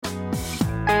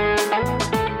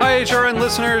HRN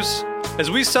listeners.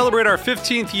 As we celebrate our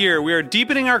 15th year, we are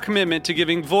deepening our commitment to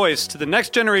giving voice to the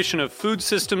next generation of food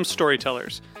systems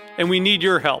storytellers, and we need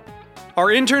your help. Our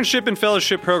internship and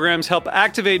fellowship programs help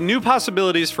activate new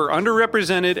possibilities for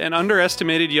underrepresented and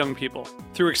underestimated young people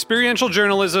through experiential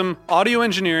journalism, audio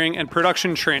engineering, and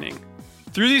production training.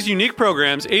 Through these unique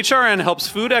programs, HRN helps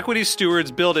food equity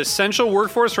stewards build essential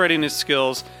workforce readiness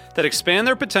skills that expand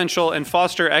their potential and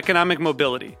foster economic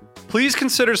mobility. Please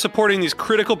consider supporting these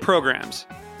critical programs.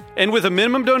 And with a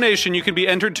minimum donation, you can be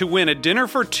entered to win a dinner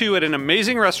for two at an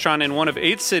amazing restaurant in one of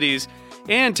 8 cities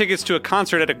and tickets to a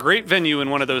concert at a great venue in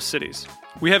one of those cities.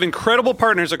 We have incredible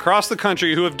partners across the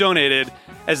country who have donated,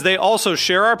 as they also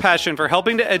share our passion for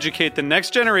helping to educate the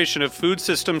next generation of food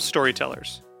systems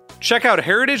storytellers. Check out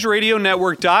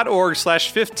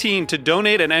heritageradionetwork.org/15 to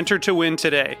donate and enter to win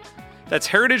today. That's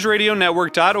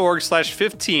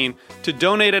heritageradionetwork.org/15 to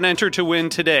donate and enter to win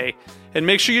today. And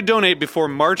make sure you donate before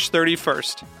March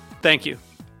 31st. Thank you.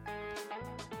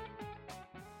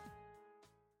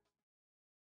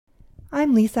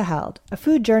 I'm Lisa Held, a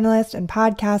food journalist and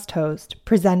podcast host,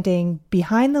 presenting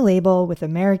Behind the Label with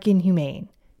American Humane.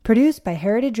 Produced by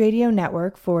Heritage Radio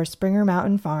Network for Springer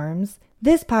Mountain Farms,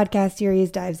 this podcast series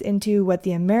dives into what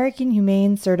the American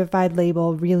Humane Certified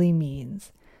label really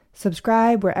means.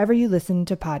 Subscribe wherever you listen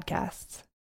to podcasts.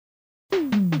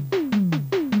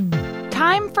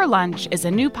 Time for Lunch is a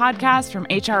new podcast from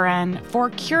HRN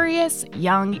for curious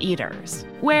young eaters,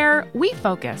 where we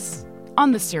focus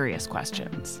on the serious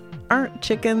questions. Aren't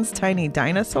chickens tiny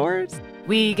dinosaurs?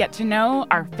 We get to know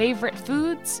our favorite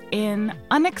foods in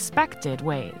unexpected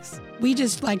ways. We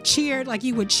just cheered like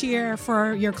you would cheer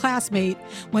for your classmate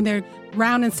when they're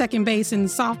rounding second base in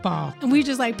softball. And we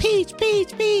just peach,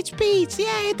 peach, peach, peach.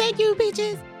 Yay, thank you,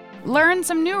 peaches. Learn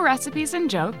some new recipes and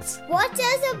jokes. What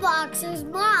does a boxer's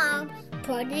mom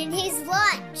put in his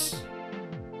lunch?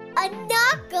 A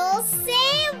knuckle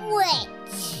sandwich.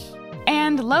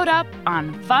 And load up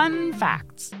on fun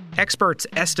facts. Experts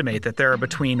estimate that there are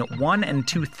between 1,000 and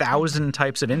 2,000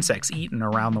 types of insects eaten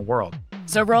around the world.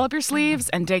 So roll up your sleeves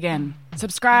and dig in.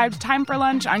 Subscribe to Time for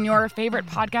Lunch on your favorite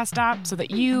podcast app so that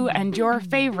you and your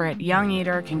favorite young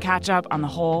eater can catch up on the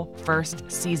whole first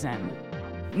season.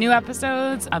 New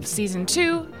episodes of Season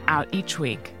 2 out each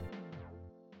week.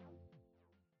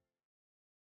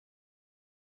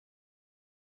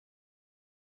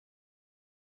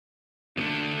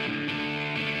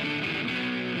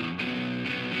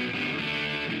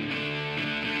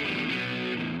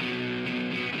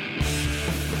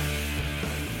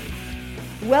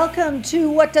 Welcome to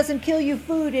What Doesn't Kill You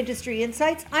Food Industry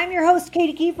Insights. I'm your host,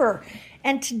 Katie Kiefer,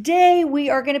 and today we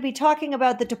are going to be talking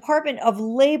about the Department of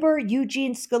Labor,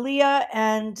 Eugene Scalia,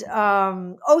 and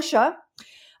OSHA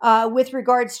with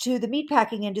regards to the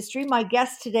meatpacking industry. My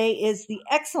guest today is the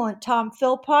excellent Tom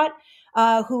Philpott,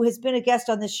 who has been a guest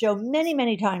on this show many,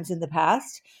 many times in the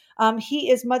past. He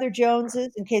is Mother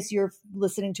Jones's, in case you're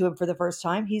listening to him for the first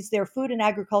time, he's their food and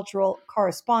agricultural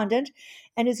correspondent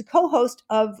and is a co-host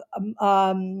of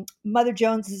Mother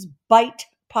Jones's Bite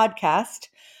podcast.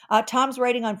 Tom's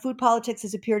writing on food politics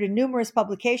has appeared in numerous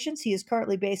publications. He is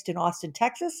currently based in Austin,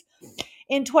 Texas.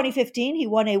 In 2015, he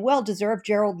won a well-deserved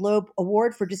Gerald Loeb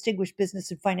Award for Distinguished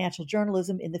Business and Financial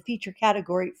Journalism in the feature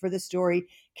category for the story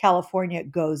California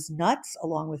Goes Nuts,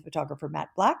 along with photographer Matt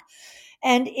Black.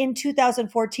 And in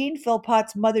 2014,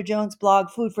 Philpott's Mother Jones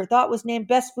blog, Food for Thought, was named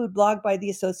Best Food Blog by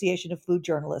the Association of Food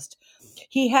Journalists.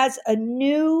 He has a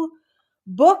new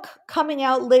book coming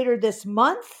out later this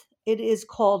month. It is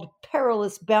called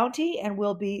Perilous Bounty, and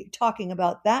we'll be talking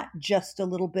about that just a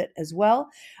little bit as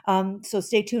well. So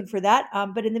stay tuned for that.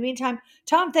 But in the meantime,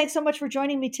 Tom, thanks so much for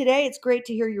joining me today. It's great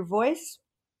to hear your voice.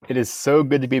 It is so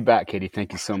good to be back, Katie.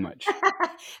 Thank you so much.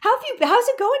 How's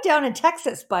it going down in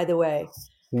Texas, by the way?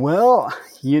 Well,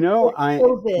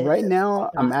 right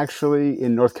now I'm actually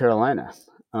in North Carolina.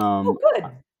 Good.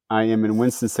 I am in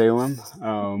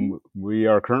Winston-Salem. We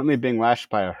are currently being lashed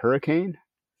by a hurricane.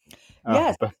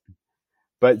 Yes.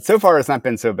 But so far it's not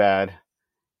been so bad.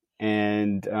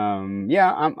 And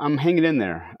I'm hanging in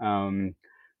there.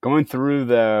 Going through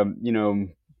the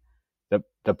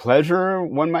pleasure,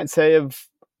 one might say, of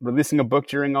releasing a book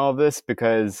during all this,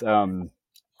 because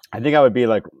I think I would be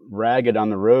ragged on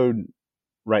the road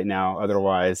right now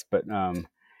otherwise, but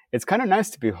it's kind of nice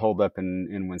to be holed up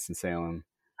in Winston-Salem.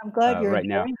 I'm glad you're right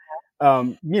now.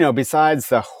 Besides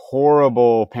the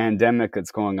horrible pandemic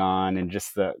that's going on and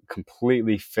just the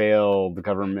completely failed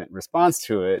government response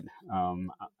to it, I'm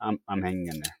hanging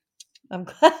in there. I'm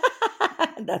glad.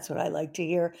 That's what I like to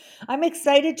hear. I'm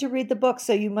excited to read the book.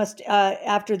 So you must,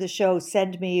 after the show,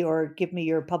 send me or give me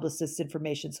your publicist's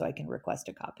information so I can request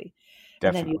a copy.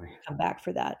 And then you Definitely. come back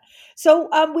for that. So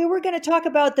we were going to talk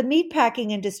about the meatpacking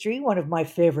industry, one of my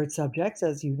favorite subjects,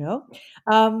 as you know.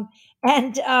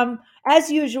 And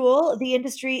as usual, the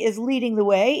industry is leading the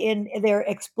way in their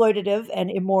exploitative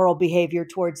and immoral behavior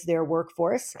towards their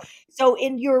workforce. So,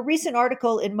 in your recent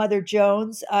article in Mother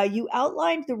Jones, you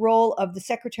outlined the role of the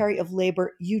Secretary of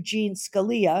Labor, Eugene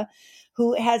Scalia,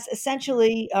 who has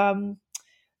essentially,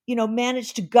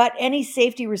 managed to gut any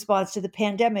safety response to the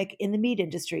pandemic in the meat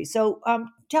industry. So,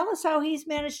 tell us how he's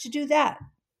managed to do that.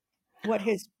 What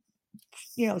his,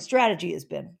 strategy has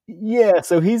been. Yeah,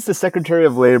 so he's the Secretary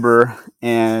of Labor,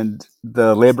 and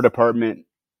the Labor Department,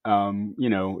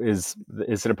 is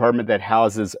the department that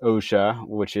houses OSHA,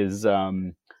 which is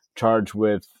charged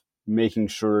with making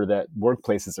sure that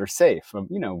workplaces are safe.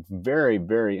 Very,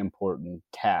 very important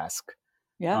task.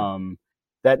 Yeah.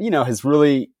 That has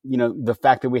really, the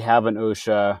fact that we have an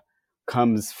OSHA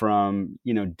comes from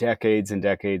decades and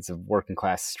decades of working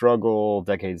class struggle,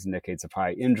 decades and decades of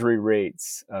high injury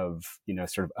rates, of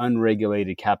sort of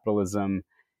unregulated capitalism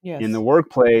in the Yes.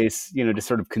 workplace, just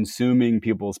sort of consuming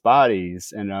people's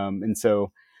bodies. And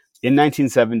so in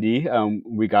 1970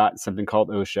 we got something called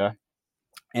OSHA,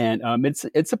 and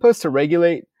it's supposed to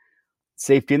regulate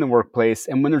safety in the workplace.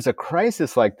 And when there's a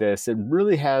crisis like this, it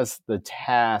really has the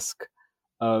task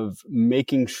of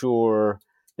making sure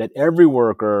that every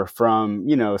worker, from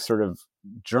sort of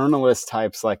journalist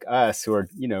types like us who are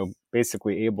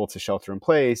basically able to shelter in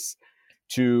place,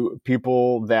 to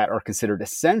people that are considered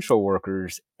essential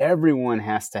workers, everyone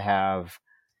has to have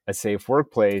a safe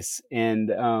workplace.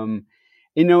 And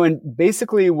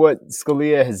basically what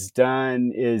Scalia has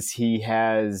done is he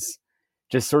has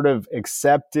just sort of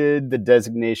accepted the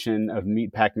designation of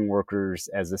meatpacking workers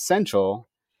as essential,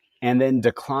 and then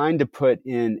declined to put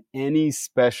in any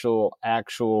special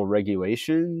actual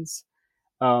regulations.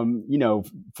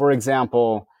 For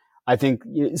example, I think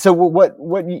so.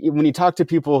 When you talk to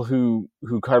people who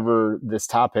cover this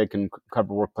topic and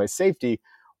cover workplace safety,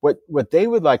 what they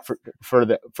would like for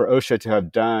OSHA to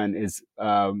have done is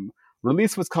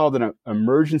release what's called an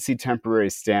emergency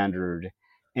temporary standard.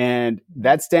 And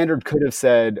that standard could have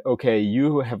said, okay,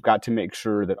 you have got to make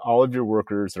sure that all of your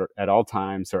workers at all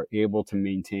times are able to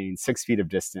maintain 6 feet of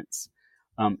distance.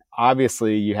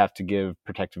 Obviously, you have to give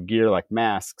protective gear like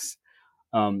masks,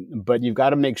 but you've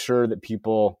got to make sure that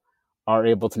people are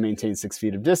able to maintain 6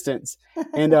 feet of distance.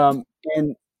 And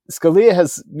Scalia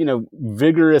has,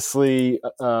 vigorously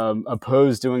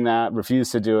opposed doing that,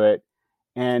 refused to do it.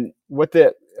 And what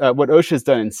OSHA has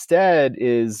done instead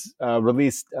is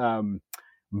released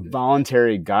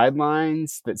voluntary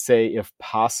guidelines that say, if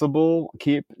possible,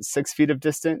 keep 6 feet of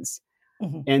distance.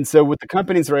 Mhm. And so what the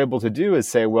companies are able to do is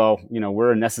say, well,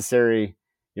 we're a necessary,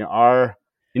 our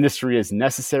industry is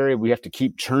necessary. We have to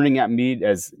keep churning out meat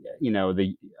as,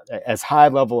 as high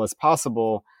level as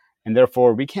possible. And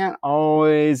therefore we can't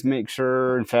always make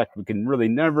sure, in fact, we can really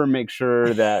never make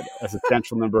sure that a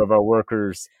substantial number of our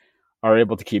workers are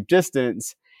able to keep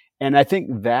distance. And I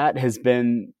think that has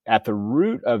been at the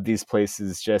root of these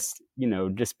places just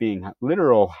being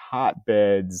literal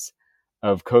hotbeds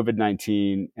of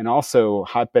COVID-19, and also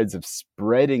hotbeds of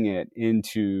spreading it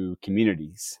into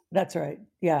communities. That's right.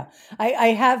 Yeah.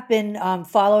 I have been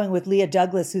following with Leah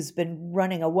Douglas, who's been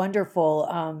running a wonderful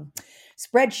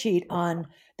spreadsheet on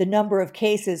the number of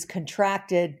cases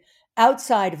contracted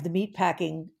outside of the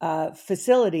meatpacking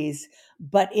facilities,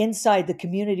 but inside the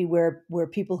community where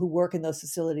people who work in those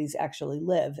facilities actually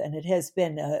live. And it has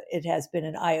been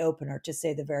an eye opener, to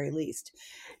say the very least.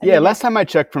 Last time I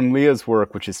checked from Leah's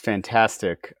work, which is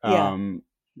fantastic. Yeah.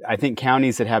 I think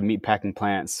counties that have meatpacking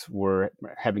plants were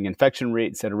having infection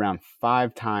rates at around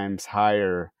 5 times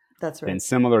higher That's right. than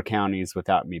similar counties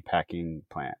without meatpacking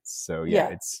plants. So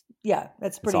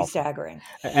that's pretty staggering.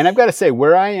 And I've got to say,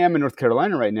 where I am in North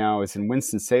Carolina right now is in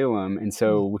Winston-Salem, and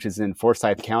so which is in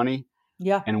Forsyth County.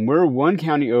 Yeah. And we're one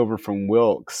county over from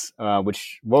Wilkes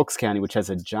County, which has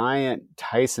a giant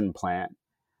Tyson plant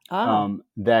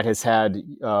that has had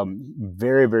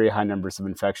very, very high numbers of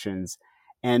infections.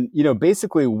 And,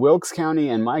 basically Wilkes County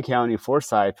and my county,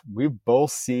 Forsyth, we've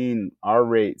both seen our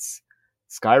rates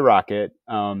skyrocket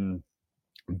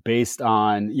based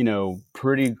on,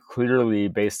 pretty clearly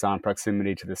based on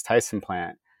proximity to this Tyson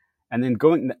plant. And then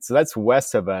so that's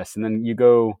west of us. And then you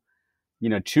go,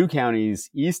 2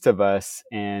 counties east of us,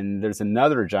 and there's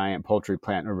another giant poultry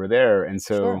plant over there. And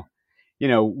so,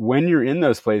 Sure. when you're in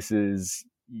those places,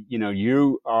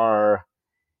 you are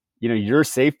your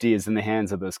safety is in the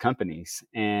hands of those companies,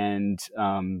 and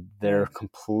they're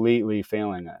completely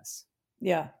failing us.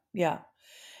 Yeah.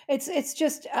 It's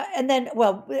just, and then,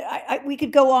 well, we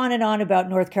could go on and on about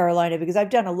North Carolina because I've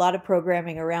done a lot of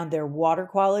programming around their water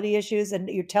quality issues, and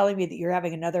you're telling me that you're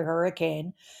having another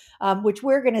hurricane, which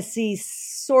we're going to see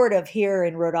sort of here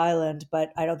in Rhode Island,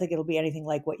 but I don't think it'll be anything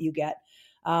like what you get.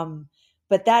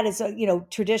 But that is,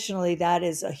 traditionally that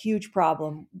is a huge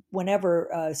problem whenever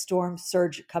a storm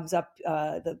surge comes up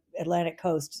the Atlantic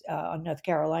coast on North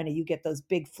Carolina. You get those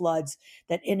big floods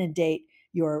that inundate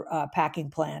your packing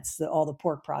plants, all the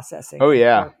pork processing,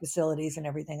 pork facilities and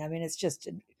everything. I mean, it's just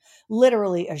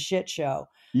literally a shit show.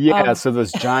 Yeah. So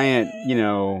those giant,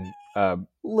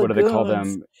 what do they call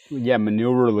them? Yeah.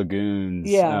 Manure lagoons,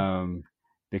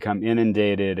 become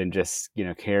inundated and just,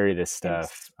 carry this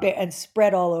stuff and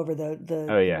spread all over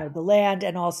the land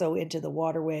and also into the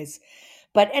waterways.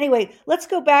 But anyway, let's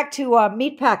go back to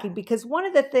meatpacking, because one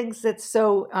of the things that's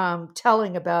so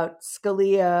telling about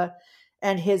Scalia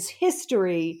and his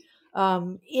history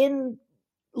in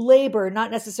labor, not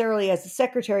necessarily as the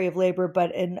Secretary of Labor,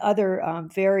 but in other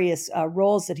various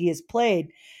roles that he has played.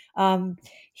 There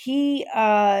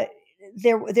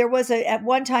was at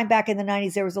one time back in the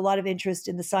 90s, there was a lot of interest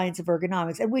in the science of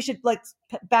ergonomics. And we should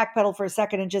backpedal for a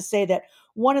second and just say that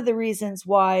one of the reasons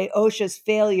why OSHA's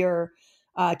failure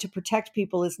to protect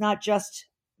people is not just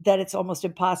that it's almost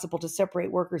impossible to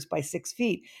separate workers by 6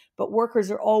 feet, but workers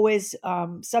are always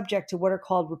subject to what are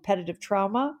called repetitive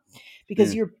trauma,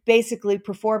 because you're basically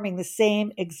performing the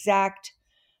same exact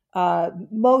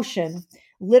motion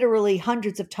literally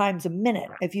hundreds of times a minute.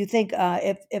 If you think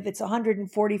if it's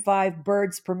 145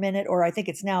 birds per minute, or I think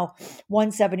it's now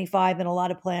 175 in a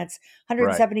lot of plants,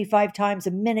 175 times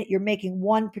a minute, you're making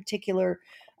one particular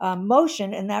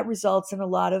motion, and that results in a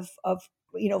lot of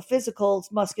physical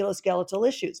musculoskeletal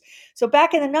issues. So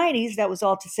back in the 90s, that was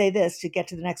all to say this, to get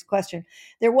to the next question,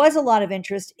 there was a lot of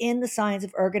interest in the science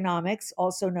of ergonomics,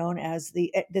 also known as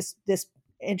this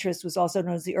interest was also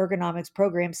known as the ergonomics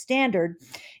program standard,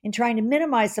 in trying to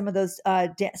minimize some of those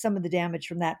some of the damage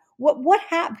from that. What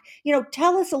happened?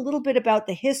 Tell us a little bit about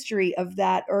the history of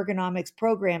that ergonomics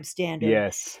program standard.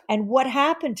 Yes. And what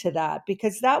happened to that,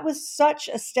 because that was such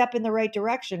a step in the right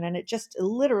direction, and it just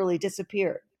literally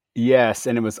disappeared. Yes,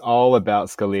 and it was all about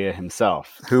Scalia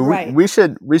himself, who we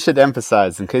should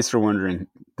emphasize, in case you're wondering,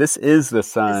 this is the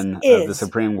son of the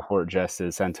Supreme Court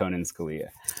Justice Antonin Scalia.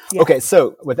 Yeah. Okay,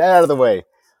 so with that out of the way,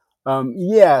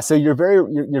 so you're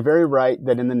very right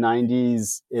that in the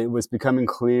 90s it was becoming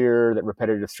clear that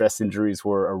repetitive stress injuries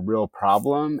were a real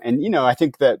problem, and I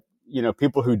think that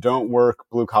people who don't work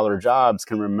blue collar jobs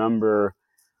can remember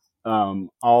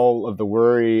all of the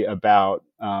worry about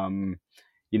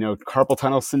carpal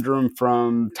tunnel syndrome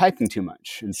from typing too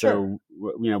much. And so,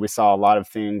 we saw a lot of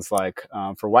things like,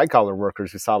 for white collar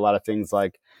workers, we saw a lot of things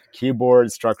like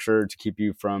keyboard structure to keep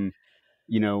you from,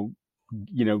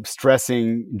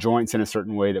 stressing joints in a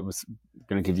certain way that was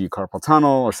going to give you carpal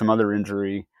tunnel or some other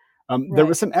injury. There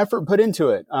was some effort put into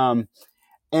it.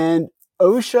 And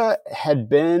OSHA had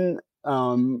been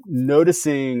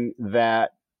noticing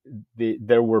that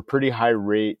there were pretty high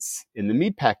rates in the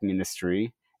meatpacking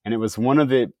industry. And it was one of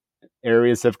the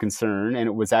areas of concern, and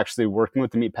it was actually working with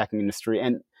the meatpacking industry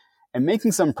and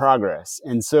making some progress.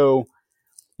 And so,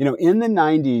 in the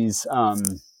 90s,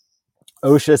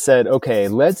 OSHA said, okay,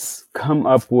 let's come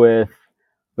up with,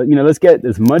 let's get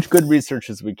as much good research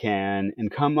as we can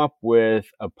and come up with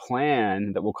a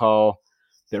plan that we'll call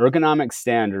the ergonomic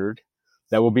standard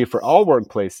that will be for all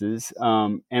workplaces.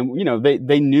 And,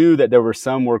 they knew that there were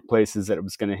some workplaces that it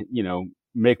was going to,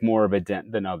 make more of a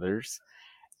dent than others.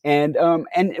 And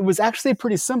it was actually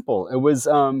pretty simple. It was,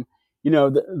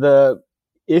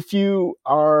 if you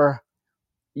are,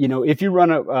 if you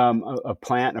run a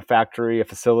plant, a factory, a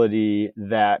facility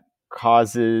that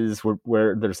causes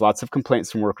where there's lots of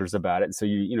complaints from workers about it. So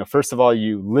first of all,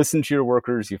 you listen to your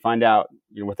workers, you find out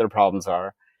what their problems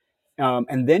are,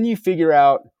 and then you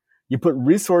put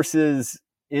resources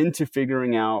into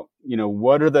figuring out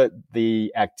what are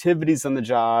the activities on the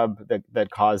job that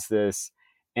cause this.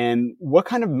 And what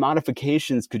kind of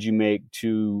modifications could you make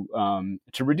to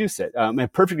reduce it? A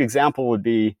perfect example would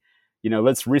be,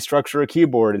 let's restructure a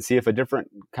keyboard and see if a different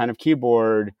kind of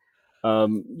keyboard,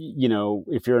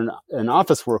 if you're an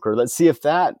office worker, let's see if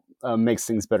that makes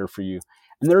things better for you.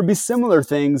 And there would be similar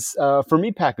things for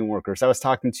meatpacking workers. I was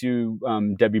talking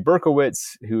to Debbie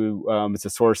Berkowitz, who is a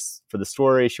source for the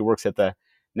story. She works at the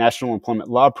National Employment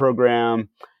Law Program.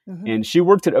 Mm-hmm. And she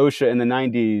worked at OSHA in the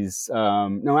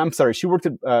 90s. She worked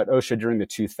at OSHA during the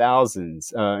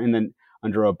 2000s. And then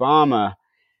under Obama,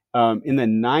 in the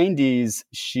 90s,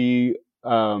 she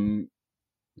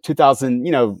 2000,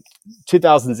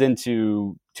 2000s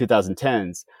into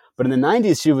 2010s. But in the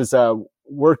 90s, she was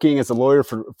working as a lawyer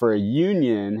for a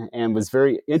union and was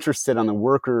very interested on the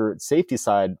worker safety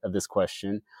side of this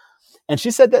question. And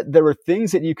she said that there were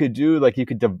things that you could do, like you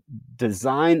could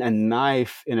design a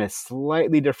knife in a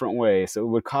slightly different way. So it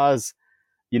would cause,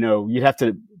 you'd have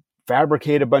to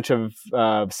fabricate a bunch of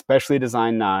specially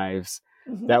designed knives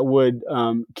that would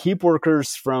keep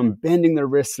workers from bending their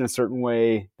wrists in a certain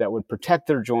way, that would protect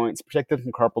their joints, protect them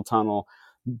from carpal tunnel.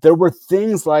 There were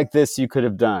things like this you could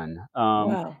have done,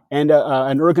 Wow. and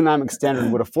an ergonomic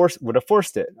standard would have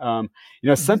forced it.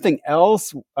 Something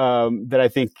else that I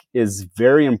think is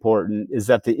very important is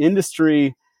that the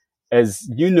industry, as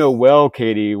you know well,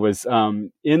 Katie, was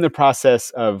in the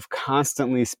process of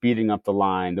constantly speeding up the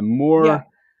line. The more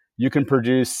you can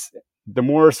produce, the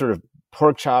more sort of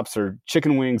pork chops or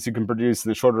chicken wings you can produce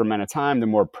in a shorter amount of time, the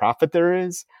more profit there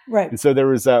is. Right. And so there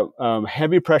was a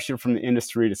heavy pressure from the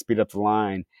industry to speed up the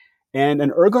line. And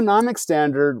an ergonomic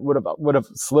standard would have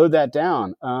slowed that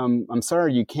down. I'm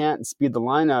sorry, you can't speed the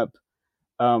line up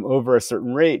over a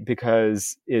certain rate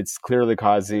because it's clearly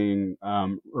causing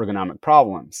ergonomic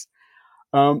problems.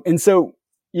 And so,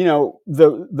 the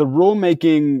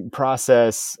rulemaking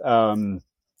process.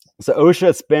 So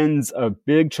OSHA spends a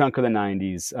big chunk of the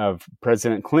 90s of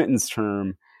President Clinton's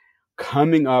term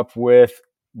coming up with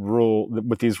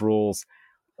these rules,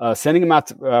 sending them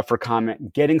out for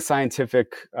comment, getting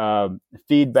scientific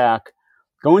feedback,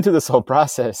 going through this whole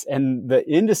process. And the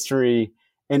industry,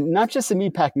 and not just the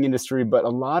meatpacking industry, but a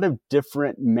lot of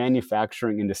different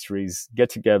manufacturing industries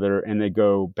get together and they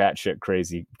go batshit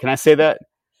crazy. Can I say that?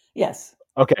 Yes.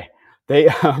 Okay. They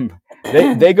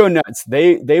go nuts.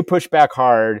 They push back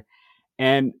hard.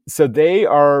 And so they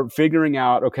are figuring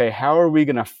out, okay, how are we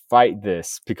going to fight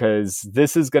this? Because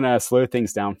this is going to slow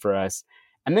things down for us.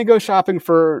 And they go shopping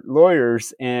for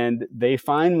lawyers, and they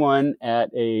find one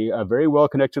at a very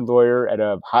well-connected lawyer at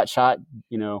a hotshot,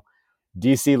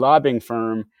 DC lobbying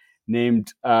firm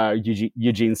named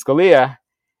Eugene Scalia.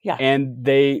 Yeah. And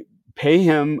they pay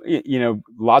him,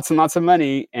 lots and lots of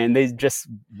money, and they just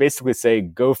basically say,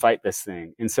 go fight this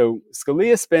thing. And so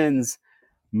Scalia spends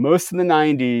most of the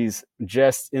 90s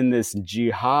just in this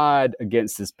jihad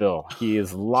against this bill. He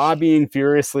is lobbying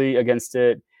furiously against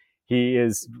it. He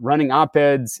is running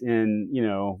op-eds in,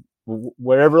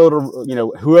 whatever little,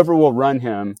 whoever will run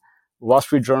him, Wall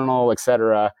Street Journal,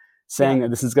 etc., saying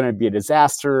that this is going to be a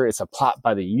disaster. It's a plot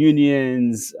by the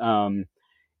unions.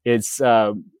 It's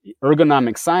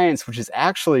ergonomic science, which is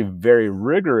actually very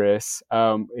rigorous.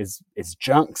 It's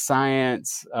junk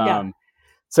science.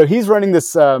 So he's running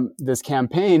this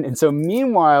campaign, and so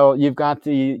meanwhile, you've got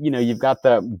the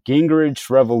Gingrich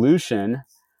revolution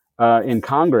in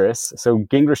Congress. So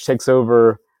Gingrich takes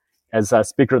over as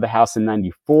Speaker of the House in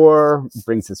 '94,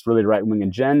 brings this really right-wing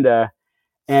agenda,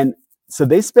 and so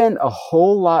they spend a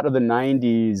whole lot of the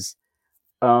 '90s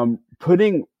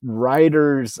putting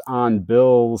writers on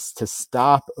bills to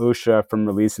stop OSHA from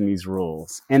releasing these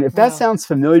rules. And if that sounds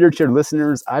familiar to your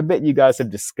listeners, I bet you guys have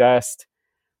discussed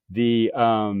the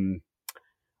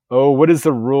what is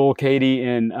the rule, Katie,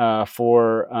 in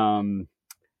for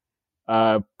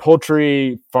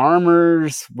poultry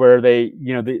farmers, where they,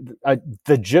 the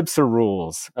GIPSA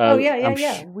rules? I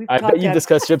bet you've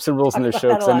discussed GIPSA rules in the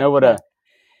show, because I know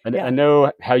I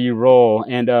know how you roll.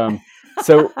 And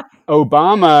so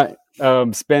Obama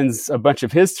spends a bunch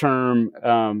of his term,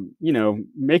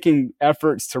 making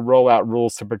efforts to roll out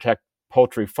rules to protect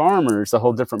poultry farmers, a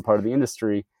whole different part of the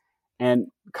industry. And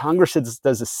Congress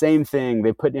does the same thing.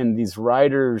 They put in these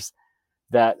riders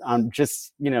that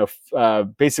just,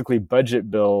 basically budget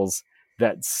bills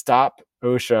that stop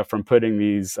OSHA from putting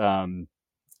these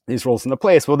rules into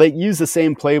place. Well, they use the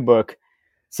same playbook.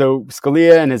 So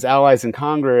Scalia and his allies in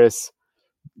Congress,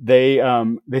 they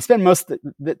spend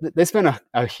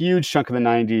a huge chunk of the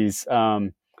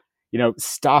 90s,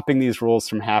 stopping these rules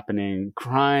from happening,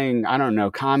 crying, I don't know,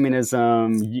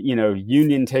 communism,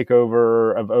 union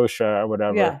takeover of OSHA or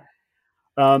whatever. Yeah.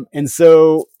 And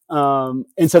so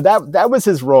that was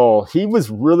his role. He was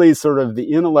really sort of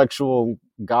the intellectual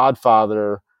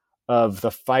godfather of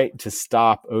the fight to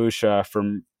stop OSHA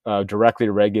from directly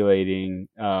regulating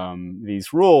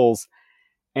these rules.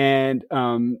 And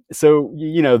so,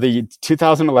 the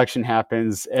 2000 election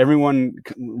happens. Everyone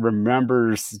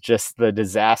remembers just the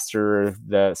disaster,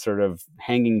 the sort of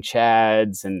hanging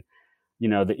chads, and,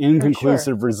 the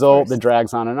inconclusive result that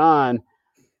drags on and on.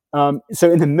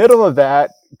 So in the middle of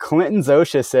that, Clinton's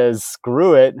OSHA says,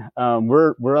 screw it.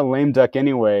 We're a lame duck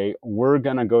anyway. We're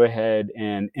going to go ahead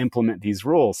and implement these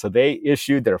rules. So they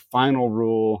issued their final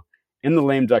rule in the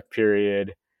lame duck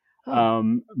period.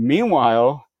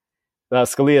 Meanwhile,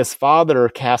 Scalia's father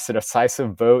cast a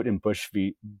decisive vote in Bush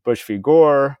v.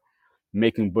 Gore,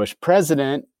 making Bush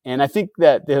president. And I think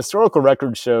that the historical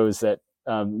record shows that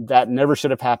that never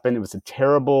should have happened. It was a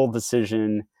terrible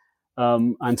decision.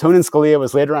 Antonin Scalia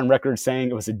was later on record saying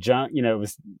it was a junk. It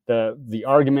was the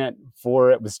argument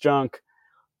for it was junk.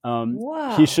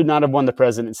 He should not have won the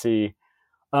presidency.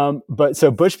 But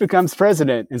so Bush becomes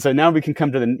president, and so now we can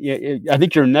come to I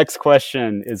think your next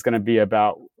question is going to be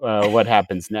about what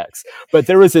happens next. But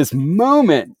there was this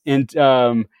moment in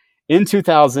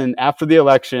 2000 after the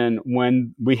election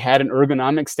when we had an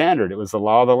ergonomic standard. It was the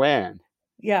law of the land.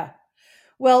 Yeah.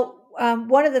 Well,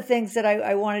 one of the things that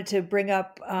I wanted to bring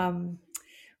up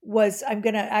was I'm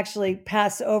going to actually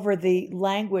pass over the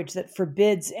language that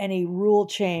forbids any rule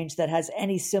change that has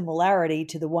any similarity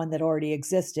to the one that already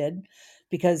existed,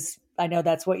 because I know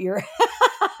that's what you're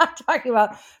talking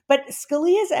about. But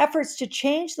Scalia's efforts to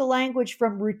change the language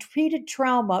from repeated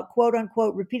trauma, quote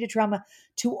unquote, repeated trauma,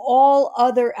 to all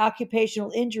other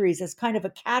occupational injuries as kind of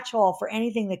a catch-all for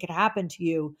anything that could happen to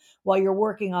you while you're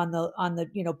working on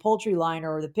the poultry line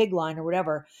or the pig line or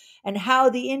whatever, and how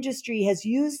the industry has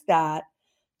used that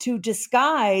to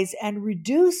disguise and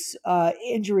reduce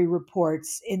injury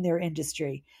reports in their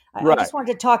industry. I just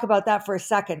wanted to talk about that for a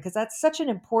second, because that's such an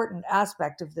important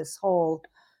aspect of this whole,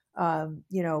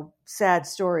 sad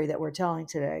story that we're telling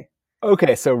today.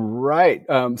 Okay, so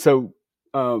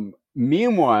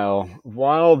meanwhile,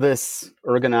 while this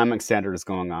ergonomic standard is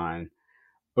going on,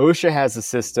 OSHA has a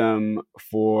system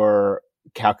for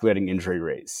calculating injury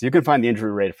rates. You can find the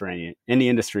injury rate for any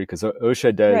industry because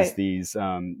OSHA does these.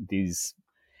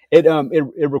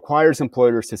 It requires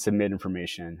employers to submit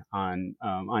information on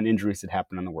injuries that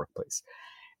happen in the workplace.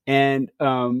 And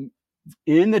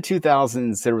in the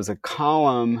 2000s, there was a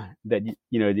column that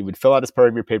you would fill out as part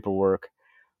of your paperwork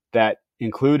that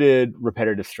included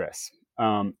repetitive stress.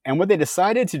 And what they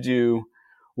decided to do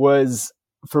was,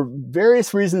 for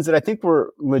various reasons that I think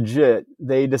were legit,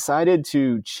 they decided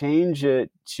to change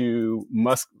it to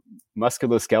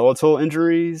musculoskeletal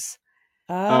injuries.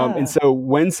 And so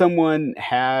when someone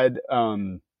had a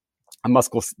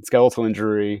musculoskeletal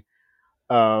injury,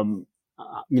 on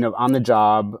the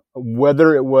job,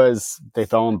 whether it was they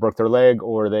fell and broke their leg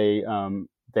or they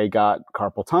got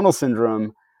carpal tunnel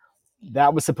syndrome,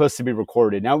 that was supposed to be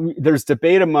recorded. Now, there's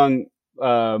debate among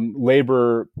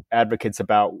labor advocates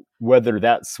about whether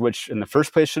that switch in the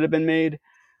first place should have been made,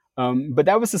 but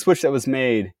that was the switch that was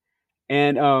made,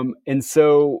 and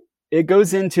so it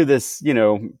goes into this,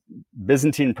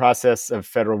 Byzantine process of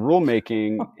federal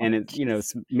rulemaking, and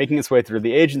it's making its way through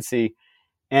the agency.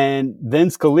 And then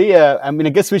Scalia, I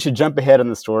guess we should jump ahead on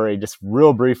the story just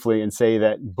real briefly and say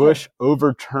that Bush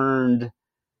overturned,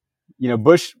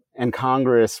 Bush and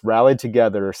Congress rallied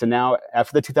together. So now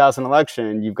after the 2000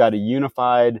 election, you've got a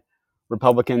unified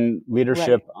Republican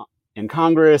leadership in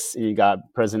Congress, and you got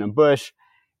President Bush,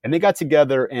 and they got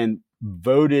together and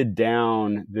voted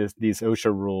down these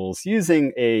OSHA rules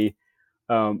using a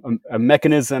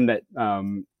mechanism that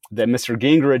Mr.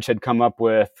 Gingrich had come up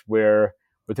with, where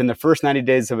within the first 90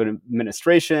 days of an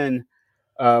administration,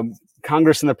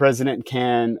 Congress and the president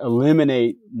can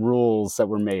eliminate rules that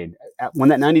were made. When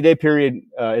that 90-day period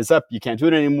is up, you can't do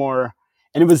it anymore.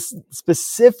 And it was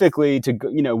specifically to,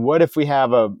 what if we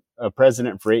have a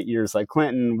president for 8 years like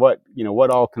Clinton? What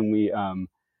all can we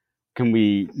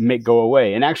make go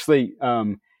away? And actually,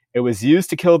 it was used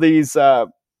to kill these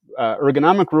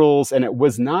ergonomic rules, and it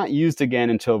was not used again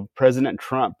until President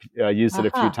Trump used it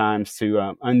a few times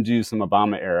to undo some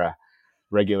Obama-era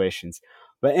regulations.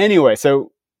 But anyway,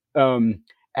 so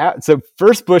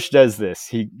first Bush does this.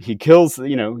 He kills,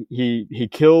 he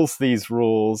kills these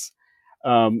rules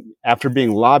after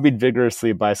being lobbied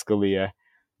vigorously by Scalia.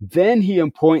 Then he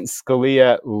appoints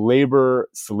Scalia labor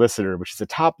solicitor, which is a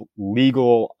top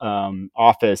legal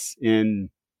office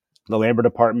in the Labor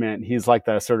Department. He's like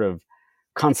the sort of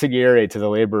consigliere to the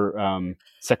labor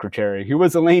secretary, who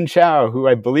was Elaine Chao, who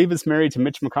I believe is married to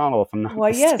Mitch McConnell, if I'm not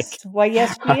mistaken. Why,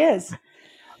 yes, she is.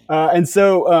 And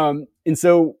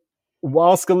so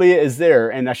while Scalia is there,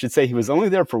 and I should say he was only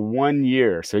there for 1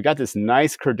 year, so he got this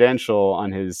nice credential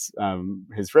on his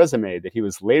resume that he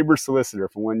was labor solicitor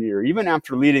for 1 year, even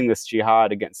after leading this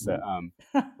jihad against the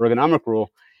ergonomic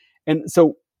rule. And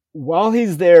so while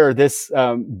he's there, this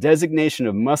designation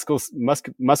of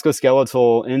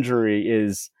musculoskeletal injury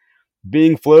is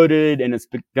being floated, and it's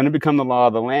going to become the law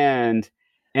of the land.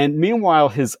 And meanwhile,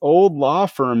 his old law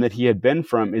firm that he had been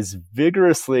from is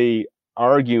vigorously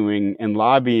arguing and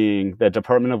lobbying the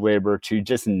Department of Labor to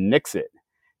just nix it.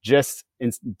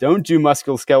 Don't do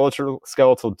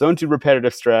musculoskeletal, don't do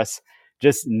repetitive stress.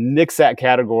 just nix that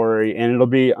category, and it'll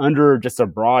be under just a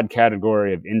broad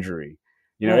category of injury.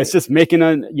 It's just making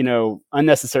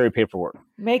unnecessary paperwork.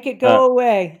 Make it go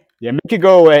away. Yeah, make it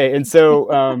go away. And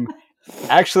so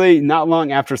actually, not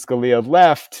long after Scalia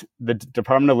left, the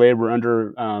Department of Labor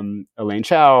under Elaine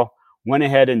Chao went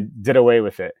ahead and did away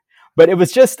with it. But it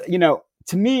was just,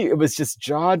 to me, it was just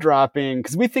jaw dropping,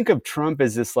 because we think of Trump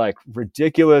as this like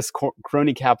ridiculous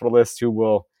crony capitalist who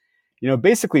will,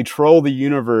 basically troll the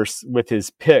universe with his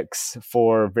picks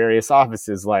for various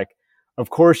offices. Like, of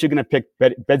course, you're going to pick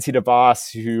Betsy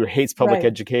DeVos, who hates public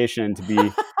education, to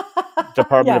be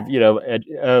Department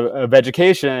of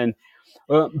Education.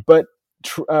 But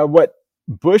what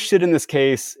Bush did in this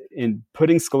case in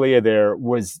putting Scalia there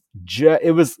was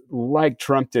it was like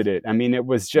Trump did it. I mean, it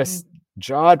was just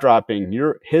jaw dropping.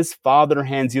 His father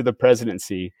hands you the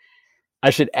presidency.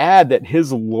 I should add that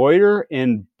his lawyer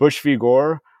in Bush v.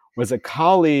 Gore was a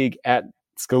colleague at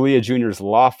Scalia Jr.'s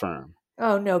law firm.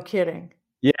 Oh, no kidding.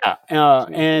 Yeah,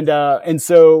 and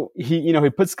so he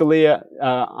put Scalia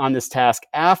on this task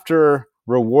after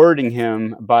rewarding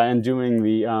him by undoing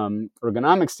the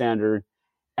ergonomic standard,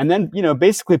 and then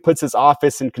basically puts his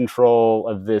office in control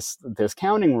of this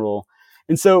counting rule.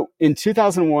 And so in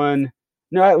 2001,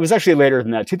 no, it was actually later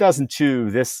than that. 2002,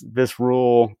 this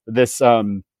rule, this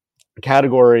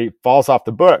category falls off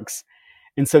the books,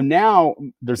 and so now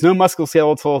there's no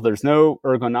musculoskeletal, there's no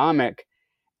ergonomic.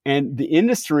 And the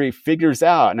industry figures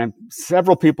out, and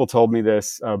several people told me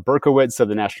this, Berkowitz of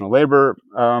the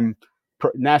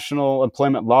National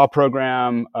Employment Law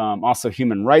Program, also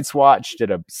Human Rights Watch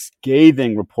did a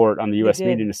scathing report on the U.S.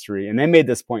 meat industry. And they made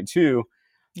this point too,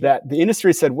 that the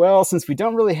industry said, well, since we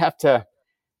don't really have to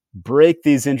break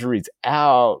these injuries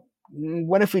out,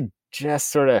 what if we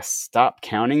just sort of stop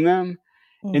counting them?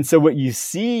 And so what you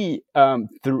see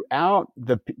throughout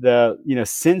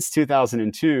since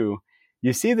 2002,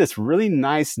 you see this really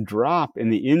nice drop in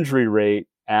the injury rate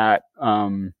at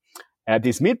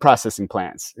these meat processing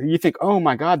plants. You think, oh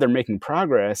my God, they're making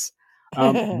progress.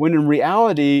 When in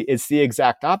reality, it's the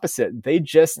exact opposite. They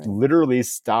just literally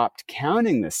stopped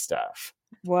counting this stuff.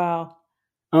 Wow.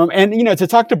 And to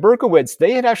talk to Berkowitz,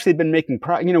 they had actually been making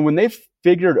when they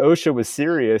figured OSHA was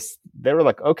serious, they were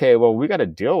like, okay, well, we got to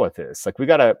deal with this. Like, we've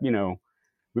got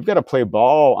to play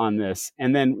ball on this.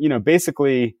 And then,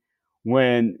 basically,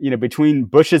 when, between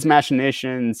Bush's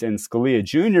machinations and Scalia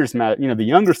Jr.'s, the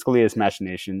younger Scalia's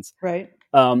machinations, right?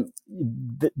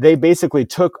 They basically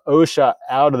took OSHA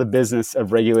out of the business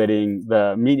of regulating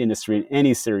the meat industry in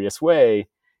any serious way.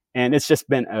 And it's just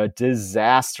been a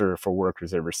disaster for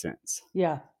workers ever since.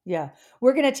 Yeah.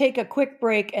 We're going to take a quick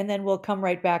break, and then we'll come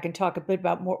right back and talk a bit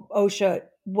about more OSHA,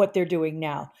 what they're doing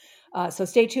now. So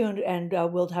stay tuned, and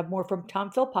we'll have more from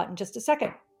Tom Philpott in just a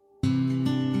second.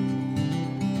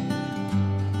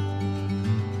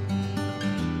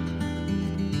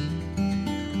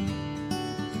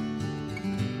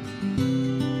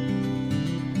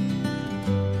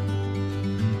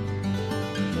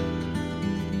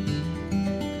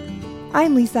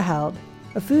 I'm Lisa Held,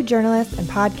 a food journalist and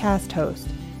podcast host,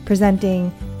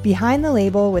 presenting Behind the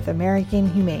Label with American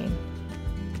Humane.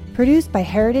 Produced by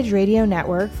Heritage Radio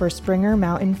Network for Springer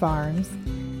Mountain Farms,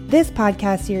 this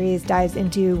podcast series dives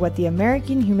into what the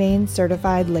American Humane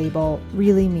Certified label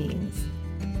really means.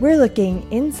 We're looking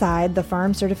inside the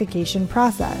farm certification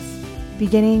process,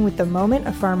 beginning with the moment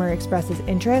a farmer expresses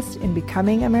interest in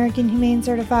becoming American Humane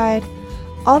Certified,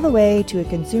 all the way to a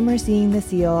consumer seeing the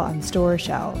seal on store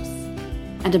shelves.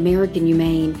 And American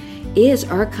Humane is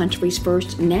our country's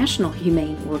first national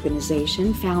humane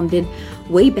organization, founded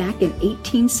way back in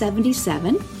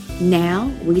 1877.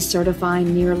 Now we certify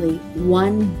nearly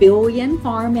 1 billion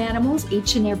farm animals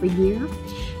each and every year.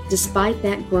 Despite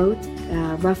that growth,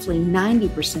 roughly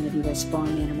 90% of U.S.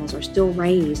 farm animals are still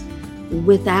raised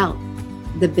without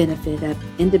the benefit of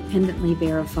independently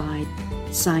verified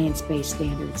science-based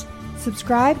standards.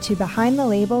 Subscribe to Behind the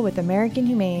Label with American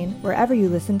Humane wherever you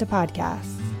listen to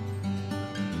podcasts.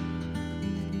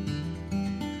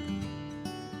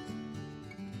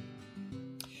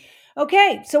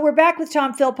 Okay, so we're back with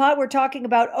Tom Philpott. We're talking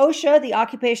about OSHA, the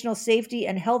Occupational Safety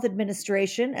and Health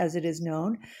Administration, as it is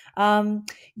known.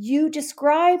 You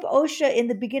describe OSHA in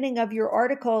the beginning of your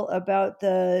article about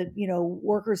the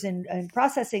workers in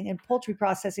processing and poultry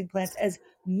processing plants as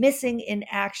missing in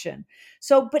action.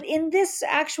 So, but in this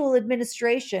actual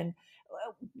administration,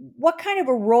 what kind of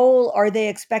a role are they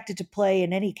expected to play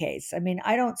in any case? I mean,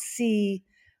 I don't see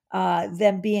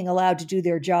them being allowed to do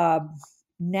their job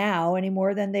now any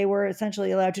more than they were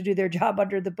essentially allowed to do their job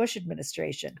under the Bush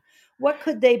administration. What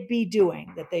could they be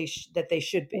doing that they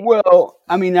should be? Well,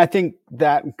 I mean, I think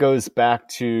that goes back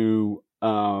to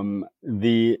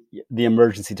the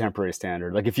emergency temporary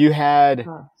standard. Like if you had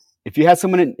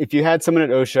someone at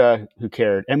OSHA who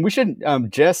cared, and we should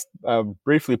just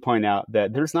briefly point out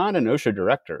that there's not an OSHA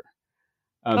director.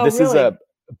 This really? is a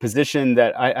position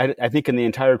that I think in the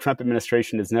entire Trump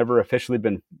administration has never officially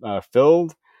been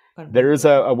filled. There is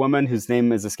a woman whose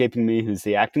name is escaping me, who's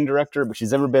the acting director, but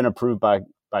she's never been approved by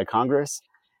Congress.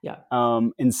 Yeah.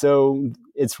 And so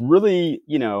it's really,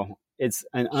 it's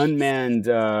an unmanned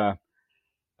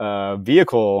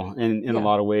vehicle in a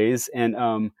lot of ways.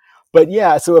 And but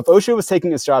yeah, so if OSHA was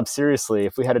taking its job seriously,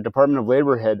 if we had a Department of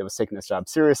Labor head that was taking its job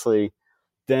seriously,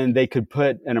 then they could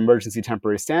put an emergency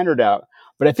temporary standard out.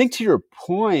 But I think to your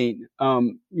point,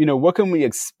 what can we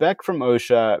expect from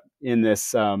OSHA in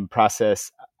this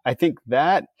process? I think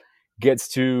that gets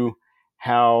to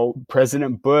how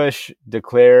President Bush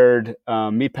declared the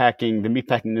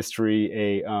meatpacking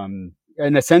industry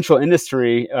an essential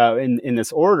industry in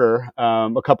this order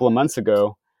a couple of months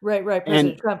ago. Right.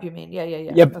 President Trump, you mean? Yeah.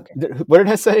 Yep. Okay. What did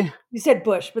I say? You said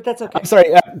Bush, but that's okay. I'm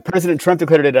sorry. President Trump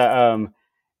declared it a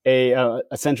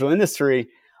essential industry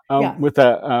with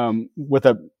a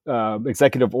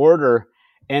executive order.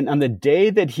 And on the day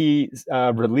that he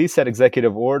released that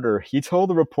executive order, he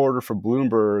told a reporter for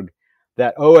Bloomberg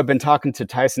that, I've been talking to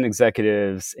Tyson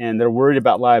executives and they're worried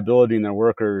about liability in their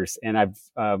workers, and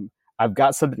I've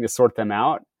got something to sort them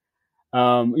out.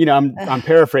 I'm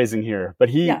paraphrasing here, but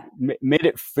he made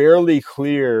it fairly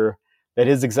clear that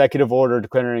his executive order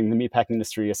declaring the meatpacking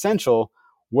industry essential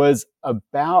was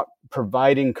about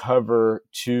providing cover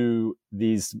to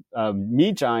these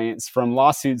meat giants from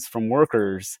lawsuits from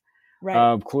workers,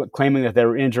 claiming that they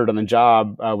were injured on the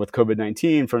job with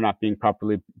COVID-19 for not being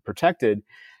properly protected.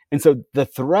 And so the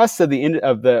thrust of the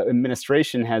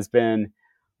administration has been,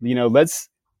 let's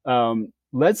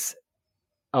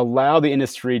allow the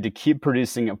industry to keep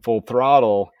producing at full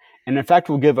throttle. And in fact,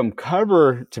 we'll give them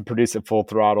cover to produce at full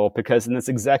throttle because in this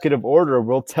executive order,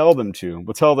 we'll tell them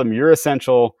you're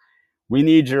essential. We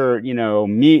need your,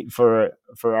 meat for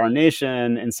our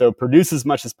nation. And so produce as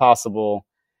much as possible.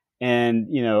 And,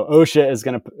 OSHA is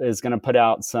going to put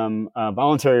out some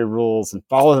voluntary rules and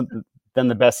follow them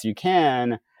the best you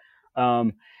can.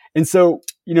 And so,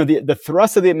 the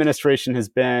thrust of the administration has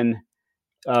been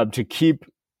to keep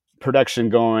production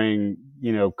going,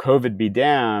 COVID be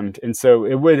damned. And so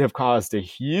it would have caused a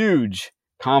huge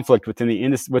conflict within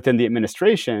the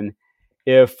administration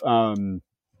if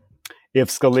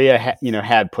Scalia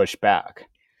had pushed back.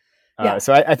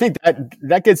 So I think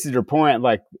that gets to your point.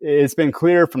 Like, it's been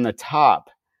clear from the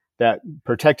top that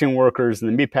protecting workers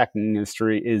in the meatpacking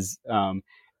industry is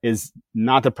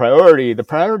not the priority. The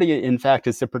priority, in fact,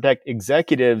 is to protect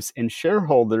executives and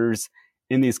shareholders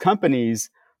in these companies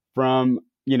from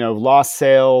lost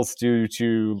sales due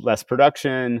to less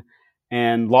production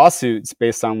and lawsuits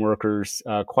based on workers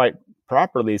quite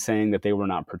properly saying that they were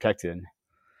not protected.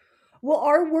 Well,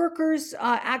 are workers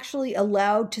actually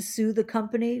allowed to sue the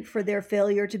company for their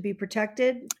failure to be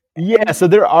protected? Yeah, so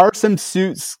there are some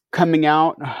suits coming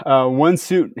out. One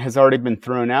suit has already been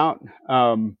thrown out.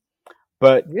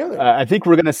 But really? I think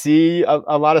we're going to see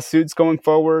a lot of suits going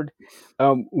forward.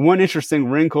 One interesting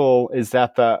wrinkle is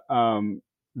that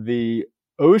the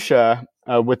OSHA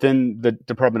within the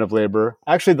Department of Labor,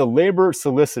 actually the labor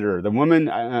solicitor, the woman,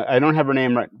 I don't have her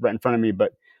name right in front of me,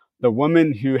 but the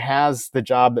woman who has the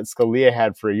job that Scalia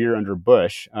had for a year under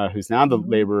Bush, who's now the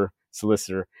labor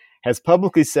solicitor, has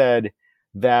publicly said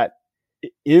that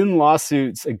in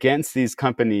lawsuits against these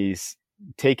companies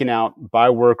taken out by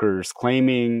workers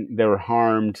claiming they were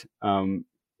harmed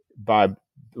by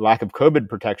lack of COVID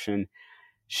protection,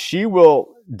 she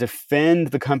will defend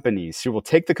the companies. She will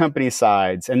take the company's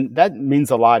sides, and that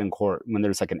means a lot in court when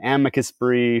there's like an amicus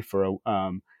brief or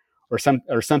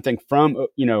something from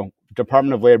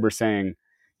Department of Labor saying,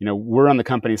 we're on the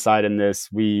company side in this.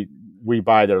 We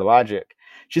buy their logic.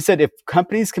 She said if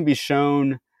companies can be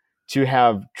shown to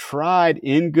have tried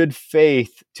in good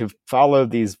faith to follow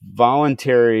these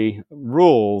voluntary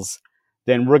rules,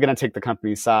 then we're going to take the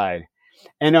company's side.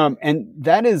 And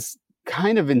that is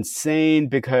kind of insane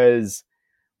because,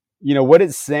 what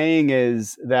it's saying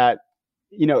is that,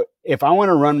 if I want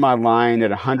to run my line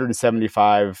at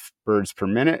 175 birds per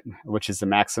minute, which is the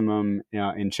maximum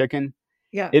in chicken,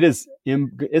 it's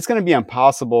going to be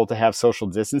impossible to have social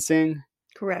distancing.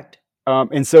 Correct.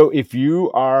 And so if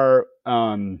you are,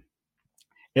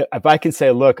 if I can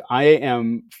say, look, I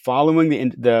am following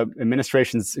the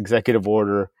administration's executive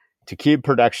order to keep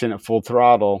production at full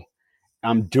throttle,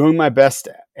 I'm doing my best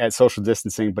at social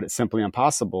distancing, but it's simply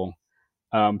impossible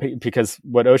because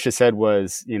what OSHA said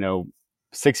was,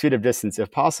 6 feet of distance if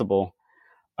possible.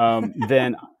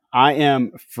 Then I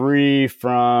am free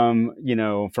from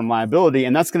liability,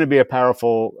 and that's going to be a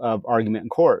powerful argument in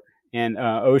court. And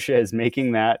OSHA is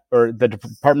making that, or the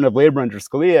Department of Labor under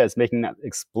Scalia is making that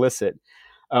explicit,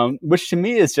 which to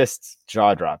me is just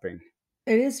jaw dropping.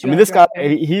 It is. I mean, this guy,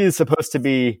 he is supposed to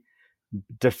be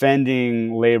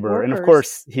defending labor. Workers. And of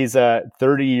course, he's a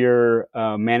 30-year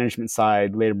management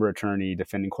side labor attorney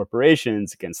defending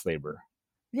corporations against labor.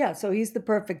 Yeah, so he's the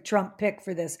perfect Trump pick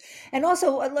for this. And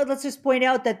also, let's just point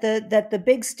out that the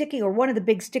big sticking, or one of the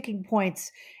big sticking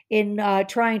points in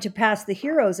trying to pass the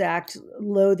HEROES Act,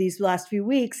 these last few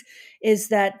weeks, is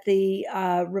that the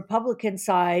Republican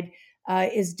side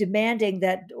is demanding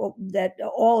that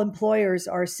all employers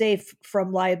are safe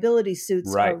from liability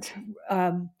suits, right,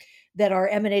 that are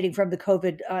emanating from the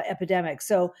COVID epidemic.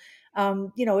 So,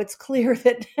 it's clear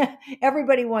that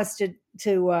everybody wants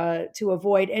to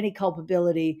avoid any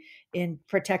culpability in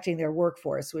protecting their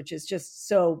workforce, which is just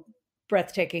so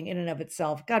breathtaking in and of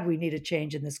itself. God, we need a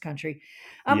change in this country.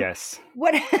 Yes.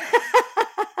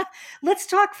 Let's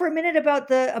talk for a minute about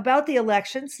the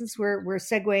election, since we're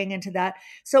segueing into that.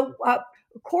 So,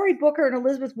 Cory Booker and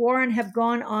Elizabeth Warren have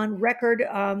gone on record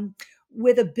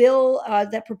with a bill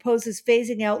that proposes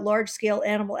phasing out large-scale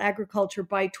animal agriculture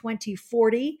by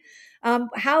 2040.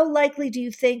 How likely do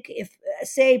you think, if,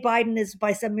 say, Biden is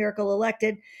by some miracle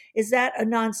elected, is that a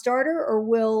non-starter, or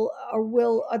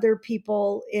will other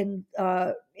people in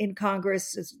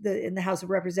Congress, in the House of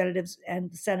Representatives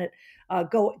and the Senate,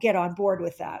 get on board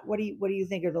with that? What do you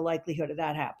think are the likelihood of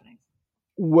that happening?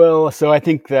 Well, so I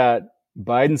think that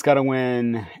Biden's got to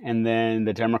win, and then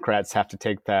the Democrats have to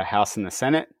take the House and the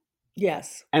Senate.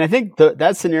 Yes. And I think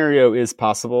that scenario is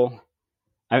possible.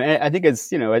 I think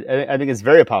it's, I think it's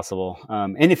very possible.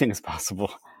 Anything is possible.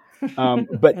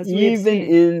 But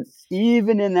even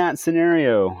in that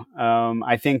scenario,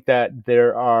 I think that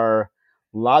there are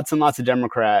lots and lots of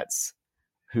Democrats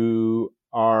who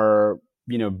are,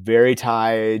 very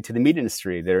tied to the meat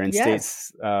industry. They're in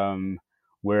states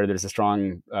where there's a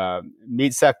strong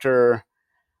meat sector.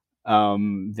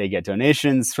 They get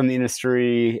donations from the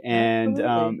industry, and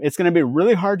it's going to be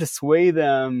really hard to sway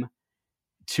them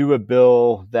to a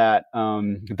bill that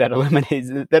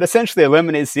essentially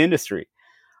eliminates the industry.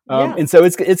 And so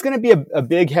it's going to be a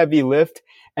big, heavy lift.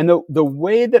 And the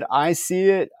way that I see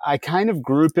it, I kind of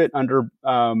group it under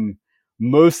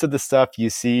most of the stuff you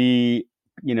see,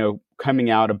 coming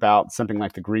out about something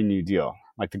like the Green New Deal.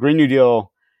 Like the Green New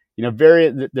Deal,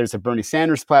 there's a Bernie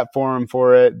Sanders platform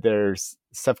for it. There's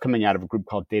stuff coming out of a group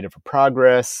called Data for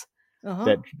Progress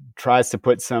that tries to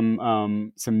put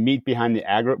some meat behind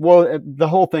the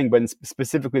whole thing, but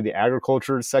specifically the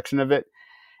agriculture section of it.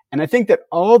 And I think that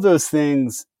all those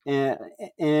things and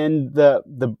the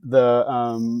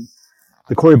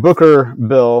Cory Booker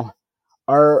bill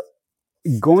are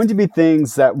going to be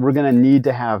things that we're going to need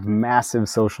to have massive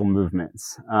social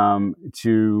movements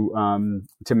to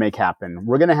make happen.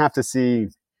 We're going to have to see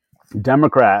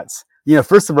Democrats.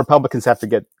 First the Republicans have to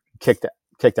get kicked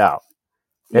out.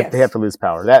 They have to lose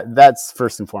power. That's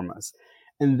first and foremost.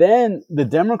 And then the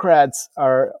Democrats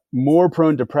are more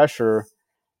prone to pressure.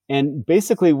 And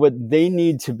basically what they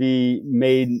need to be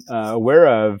made aware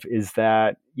of is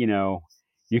that,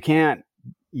 you can't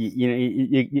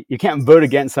vote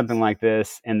against something like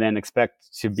this and then expect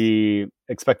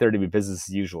there to be business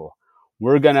as usual.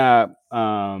 We're gonna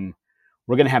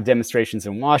have demonstrations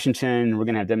in Washington. We're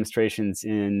gonna have demonstrations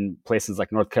in places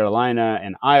like North Carolina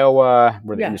and Iowa,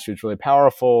 where the industry is really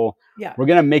powerful. Yeah. We're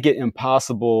gonna make it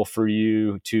impossible for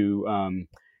you to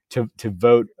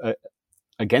vote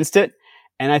against it.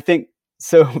 And I think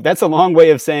so. That's a long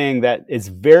way of saying that it's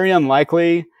very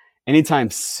unlikely anytime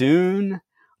soon.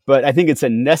 But I think it's a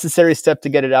necessary step to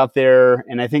get it out there.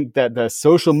 And I think that the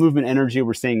social movement energy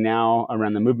we're seeing now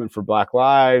around the movement for Black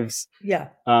Lives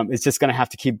is just going to have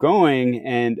to keep going.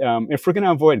 And if we're going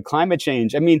to avoid climate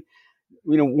change, I mean,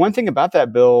 one thing about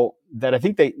that bill that I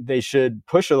think they should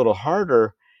push a little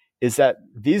harder is that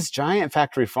these giant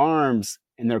factory farms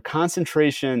and their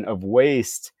concentration of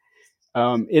waste,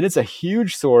 it is a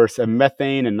huge source of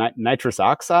methane and nitrous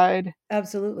oxide.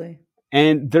 Absolutely.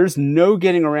 And there's no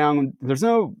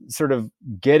sort of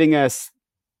getting us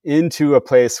into a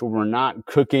place where we're not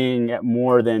cooking at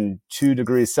more than 2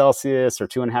 degrees Celsius or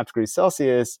 2.5 degrees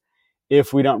Celsius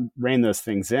if we don't rein those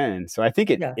things in. So I think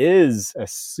it is a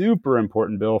super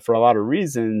important bill for a lot of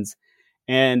reasons.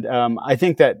 And I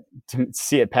think that to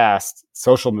see it pass,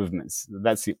 social movements,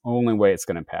 that's the only way it's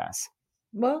going to pass.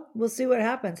 Well, we'll see what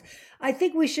happens. I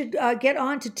think we should get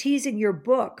on to teasing your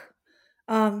book.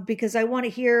 because I want to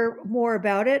hear more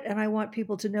about it, and I want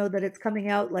people to know that it's coming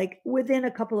out like within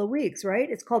a couple of weeks, right?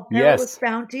 It's called Perilous Yes.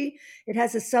 Bounty. It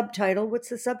has a subtitle. What's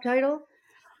the subtitle?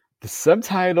 The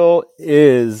subtitle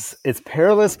is It's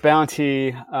Perilous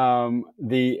Bounty,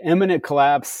 the imminent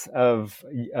collapse of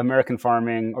American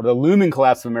farming, or the looming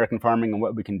collapse of American farming, and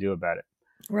what we can do about it.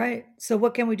 Right. So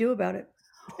what can we do about it?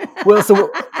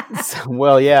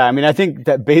 Well, yeah. I mean, I think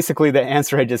that basically the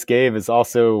answer I just gave is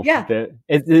also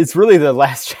it's really the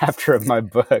last chapter of my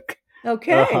book.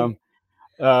 Okay.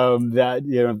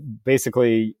 That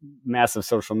basically massive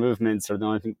social movements are the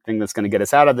only thing that's going to get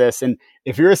us out of this. And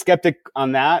if you're a skeptic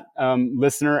on that,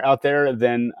 listener out there,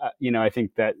 then I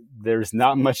think that there's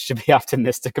not much to be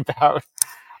optimistic about.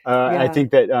 I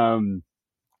think that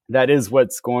that is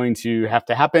what's going to have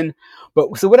to happen.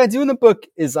 But so what I do in the book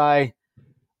is I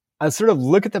sort of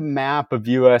look at the map of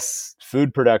U.S.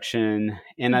 food production,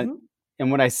 and and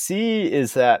what I see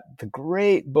is that the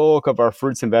great bulk of our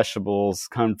fruits and vegetables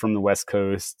come from the West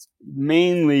Coast,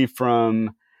 mainly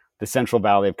from the Central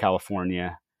Valley of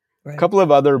California. Right. A couple of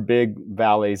other big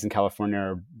valleys in California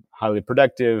are highly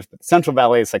productive, but the Central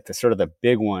Valley is like the sort of the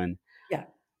big one. Yeah.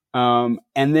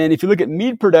 And then if you look at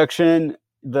meat production,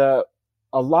 a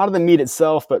lot of the meat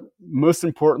itself, but most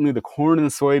importantly, the corn and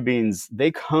the soybeans, they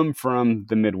come from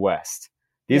the Midwest.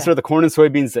 These are the corn and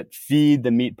soybeans that feed the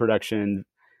meat production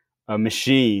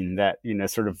machine that,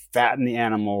 sort of fatten the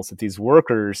animals that these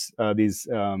workers, these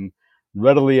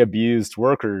readily abused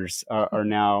workers are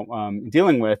now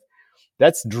dealing with.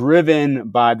 That's driven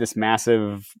by this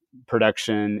massive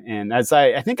production. And as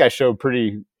I think I show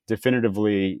pretty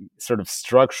definitively, sort of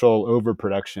structural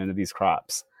overproduction of these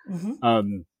crops.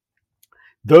 Mm-hmm.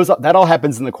 That all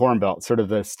happens in the Corn Belt, sort of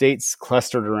the states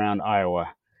clustered around Iowa.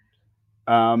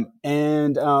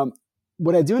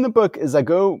 What I do in the book is I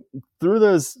go through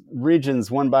those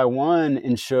regions one by one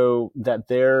and show that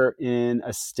they're in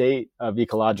a state of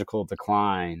ecological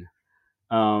decline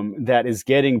that is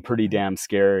getting pretty damn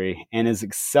scary and is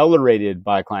accelerated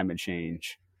by climate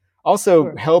change.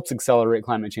 Also helps accelerate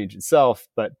climate change itself.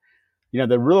 But,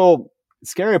 the real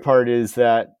scary part is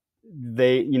that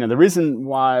one of the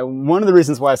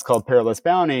reasons why it's called Perilous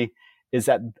Bounty is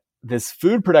that this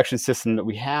food production system that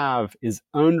we have is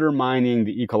undermining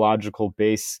the ecological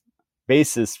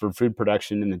basis for food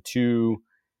production in the two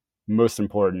most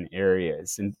important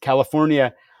areas. In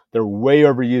California, they're way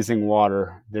overusing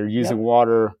water. They're using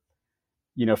water,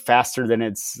 faster than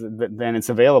it's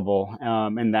available,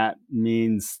 and that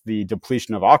means the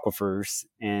depletion of aquifers,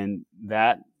 and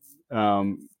that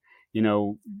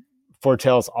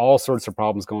foretells all sorts of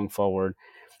problems going forward.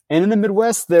 And in the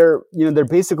Midwest, they're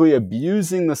basically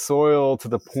abusing the soil to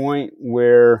the point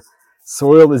where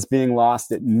soil is being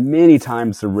lost at many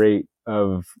times the rate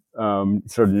of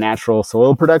sort of natural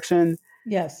soil production.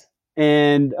 Yes.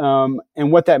 And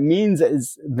what that means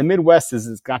is the Midwest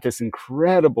has got this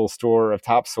incredible store of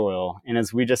topsoil. And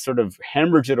as we just sort of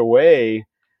hemorrhage it away,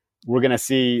 we're going to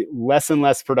see less and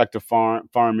less productive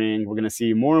farming. We're going to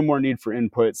see more and more need for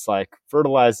inputs like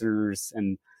fertilizers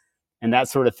and that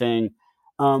sort of thing.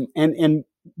 And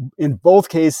in both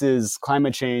cases,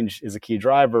 climate change is a key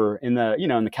driver. In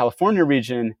the California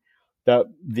region,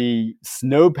 the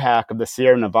snowpack of the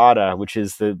Sierra Nevada, which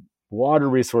is the water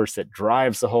resource that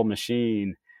drives the whole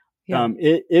machine,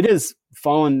 it has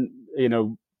fallen,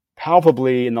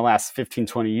 palpably in the last 15,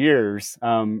 20 years.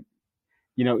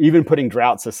 Even putting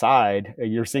droughts aside,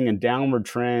 you're seeing a downward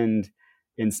trend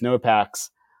in snowpacks.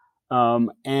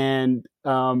 There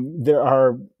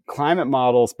are climate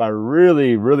models by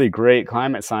really, really great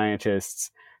climate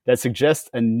scientists that suggest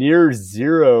a near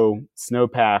zero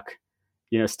snowpack,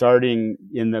 starting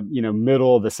in the,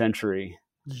 middle of the century.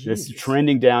 Just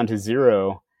trending down to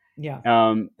zero.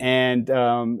 Yeah.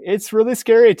 It's really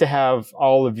scary to have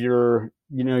all of your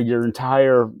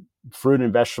entire fruit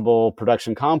and vegetable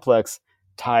production complex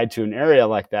tied to an area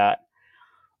like that.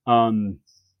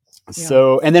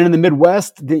 So, and then in the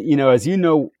Midwest, as you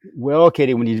know well,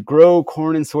 Katie, when you grow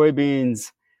corn and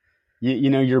soybeans,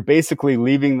 you're basically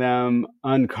leaving them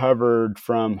uncovered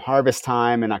from harvest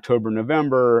time in October,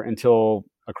 November until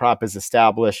a crop is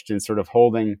established and sort of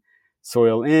holding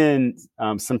soil in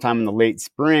sometime in the late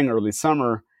spring, early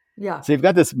summer. Yeah. So you've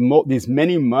got these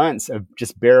many months of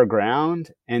just bare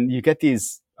ground, and you get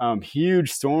these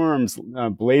huge storms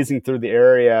blazing through the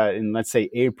area in, let's say,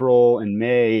 April and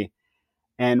May.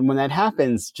 And when that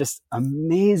happens, just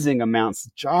amazing amounts,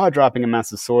 jaw-dropping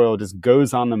amounts of soil just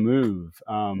goes on the move,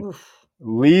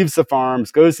 leaves the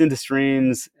farms, goes into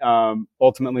streams,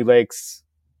 ultimately lakes,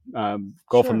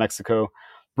 Gulf of Mexico,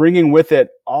 bringing with it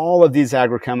all of these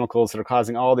agrochemicals that are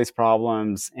causing all these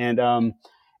problems. And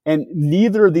And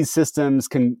neither of these systems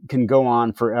can go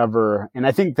on forever. And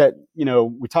I think that, you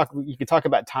can talk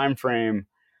about time frame.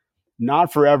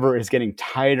 Not forever is getting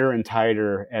tighter and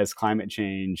tighter as climate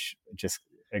change just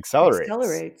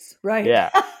accelerates. Right. Yeah.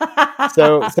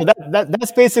 So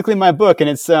that's basically my book, and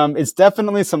it's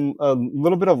definitely a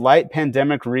little bit of light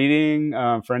pandemic reading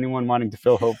for anyone wanting to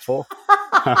feel hopeful.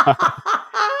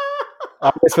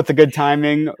 Always with the good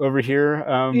timing over here.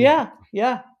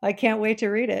 Yeah. I can't wait to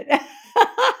read it.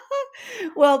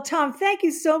 Well, Tom, thank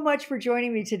you so much for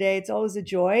joining me today. It's always a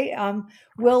joy.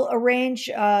 We'll arrange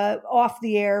off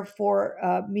the air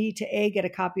for me to get a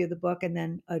copy of the book, and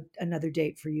then another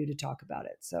date for you to talk about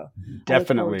it. So definitely, I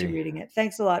look forward to reading it.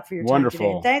 Thanks a lot for your Wonderful. time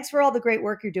today. And thanks for all the great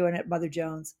work you're doing at Mother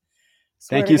Jones.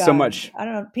 Thank you so much. I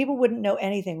don't know. People wouldn't know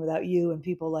anything without you and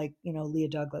people like, Leah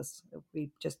Douglas.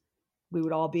 We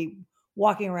would all be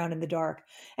walking around in the dark.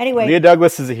 Anyway, Leah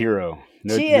Douglas is a hero.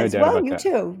 She is. Well, you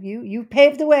too. You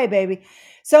paved the way, baby.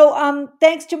 So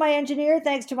thanks to my engineer,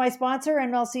 thanks to my sponsor,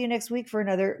 and I'll see you next week for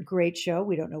another great show.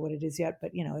 We don't know what it is yet,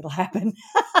 but it'll happen.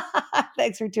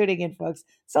 Thanks for tuning in, folks.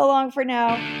 So long for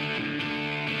now.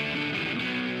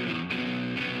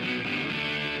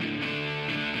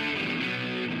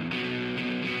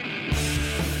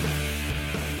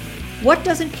 What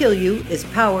Doesn't Kill You is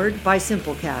powered by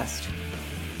Simplecast.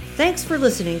 Thanks for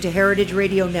listening to Heritage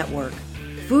Radio Network,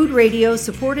 food radio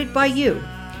supported by you.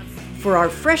 For our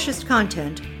freshest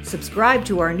content, subscribe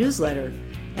to our newsletter.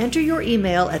 Enter your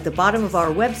email at the bottom of our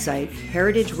website,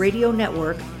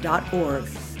 heritageradionetwork.org.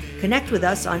 Connect with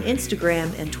us on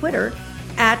Instagram and Twitter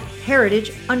at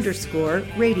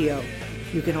 @heritage_radio.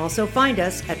 You can also find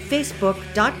us at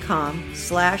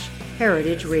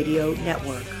facebook.com/Heritage Radio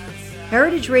Network.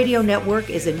 Heritage Radio Network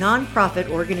is a nonprofit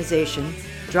organization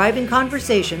driving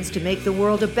conversations to make the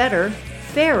world a better,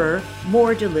 fairer,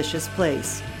 more delicious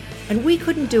place. And we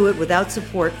couldn't do it without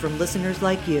support from listeners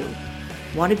like you.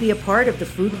 Want to be a part of the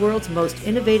food world's most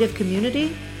innovative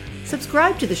community?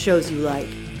 Subscribe to the shows you like,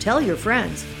 tell your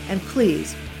friends, and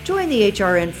please join the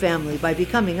HRN family by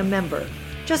becoming a member.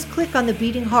 Just click on the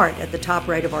beating heart at the top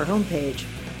right of our homepage.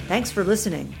 Thanks for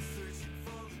listening.